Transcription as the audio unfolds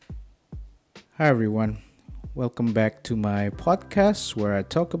Hi, everyone. Welcome back to my podcast where I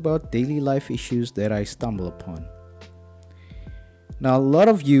talk about daily life issues that I stumble upon. Now, a lot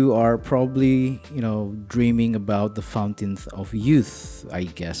of you are probably, dreaming about the fountain of youth, I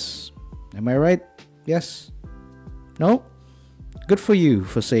guess. Am I right? Yes? No? Good for you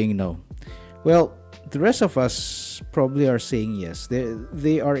for saying no. Well, the rest of us probably are saying yes.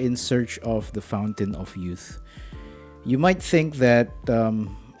 They are in search of the fountain of youth. You might think that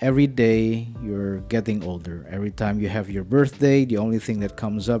every day you're getting older. Every time you have your birthday, the only thing that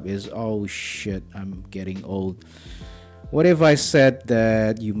comes up is, oh shit, I'm getting old. What if I said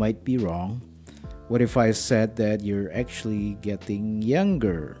that you might be wrong? What if I said that you're actually getting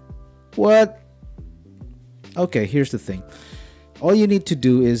younger? What? Okay, here's the thing. All you need to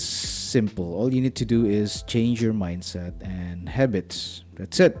do is simple. All you need to do is change your mindset and habits.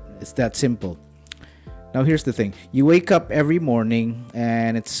 That's it. It's that simple. Now, here's the thing, you wake up every morning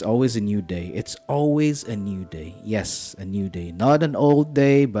and it's always a new day. It's always a new day. Yes, a new day. Not an old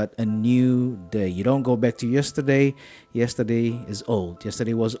day, but a new day. You don't go back to yesterday. Yesterday is old.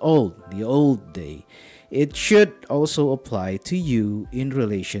 Yesterday was old, the old day. It should also apply to you in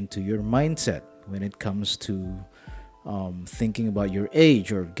relation to your mindset when it comes to thinking about your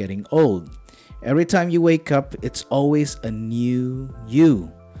age or getting old. Every time you wake up, it's always a new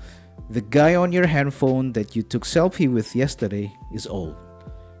you. The guy on your handphone that you took selfie with yesterday is old.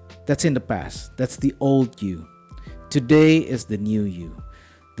 That's in the past. That's the old you. Today is the new you.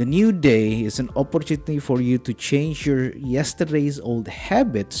 The new day is an opportunity for you to change your yesterday's old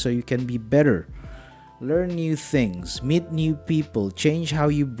habits so you can be better. Learn new things, meet new people, change how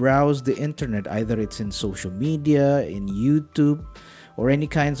you browse the internet, either it's in social media, in YouTube, or any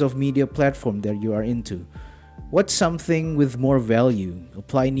kinds of media platform that you are into. What's something with more value?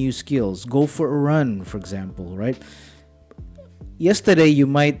 Apply new skills. Go for a run, for example, right? Yesterday, you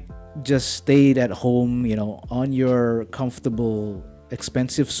might just stayed at home, on your comfortable,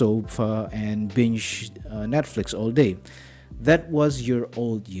 expensive sofa and binge Netflix all day. That was your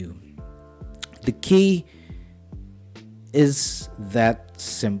old you. The key is that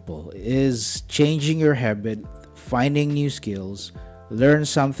simple, is changing your habit, finding new skills, learn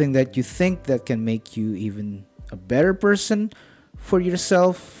something that you think that can make you even a better person for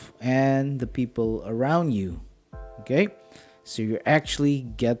yourself and the people around you. Okay? So you're actually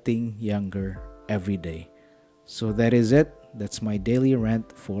getting younger every day. So that is it. That's my daily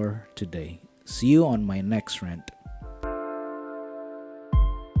rant for today. See you on my next rant.